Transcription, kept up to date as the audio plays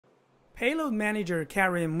Payload manager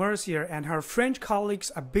Karen Mercier and her French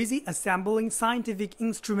colleagues are busy assembling scientific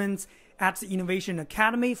instruments at the Innovation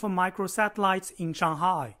Academy for Microsatellites in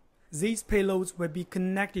Shanghai. These payloads will be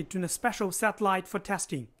connected to a special satellite for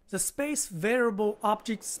testing. The Space Variable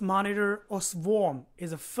Objects Monitor, or SVOM,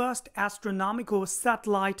 is the first astronomical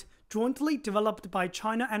satellite jointly developed by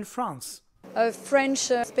China and France. A French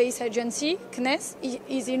space agency, CNES,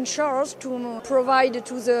 is in charge to provide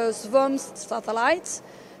to the SVOM satellites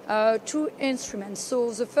two instruments.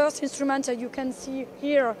 So the first instrument that you can see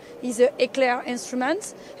here is the Eclair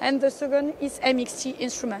instrument, and the second is MXT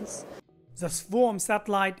instruments. The SVOM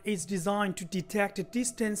satellite is designed to detect a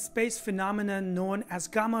distant space phenomenon known as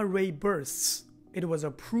gamma-ray bursts. It was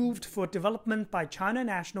approved for development by China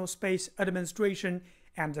National Space Administration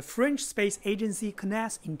and the French space agency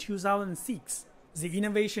CNES in 2006. The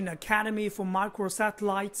Innovation Academy for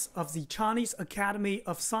Microsatellites of the Chinese Academy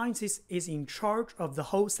of Sciences is in charge of the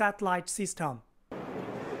whole satellite system.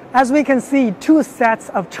 As we can see, two sets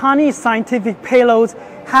of Chinese scientific payloads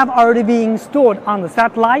have already been installed on the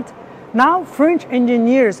satellite. Now, French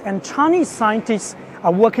engineers and Chinese scientists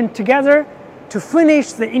are working together to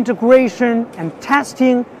finish the integration and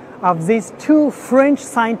testing of these two French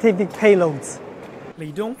scientific payloads.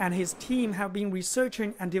 Li Dong and his team have been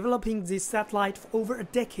researching and developing this satellite for over a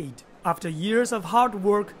decade. After years of hard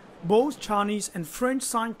work, both Chinese and French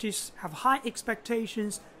scientists have high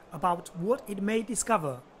expectations about what it may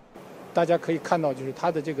discover. 大家可以看到，就是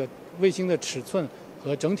它的这个卫星的尺寸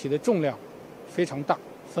和整体的重量非常大，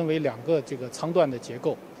分为两个这个舱段的结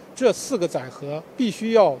构。这4个载荷必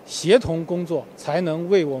须要协同工作，才能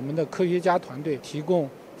为我们的科学家团队提供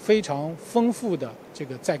非常丰富的这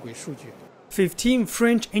个在轨数据。15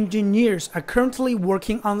 French engineers are currently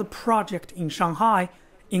working on the project in Shanghai,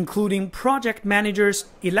 including project managers,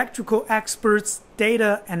 electrical experts,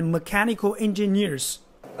 data and mechanical engineers.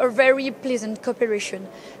 A very pleasant cooperation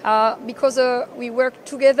because we work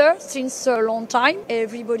together since a long time.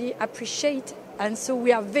 Everybody appreciates, and so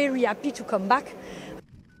we are very happy to come back.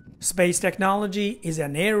 Space technology is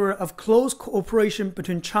an area of close cooperation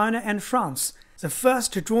between China and France. The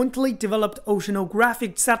first jointly developed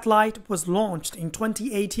oceanographic satellite was launched in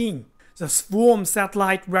 2018. The SVOM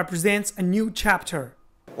satellite represents a new chapter.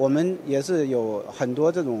 我们也是有很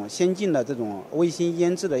多这种先进的这种卫星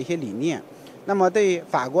腌制的一些理念。那么对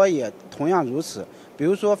法国也同样如此。比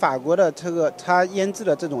如说法国的它腌制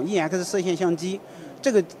的这种 EX 射线相机，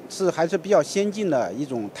这个还是比较先进的一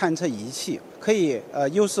种探测仪器，可以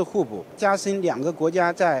优势互补，加深两个国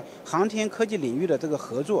家在航天科技领域的这个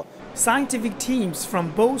合作。Scientific teams from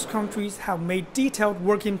both countries have made detailed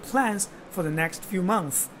working plans for the next few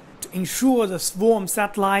months to ensure the SVOM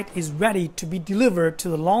satellite is ready to be delivered to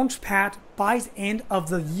the launch pad by the end of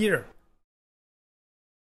the year.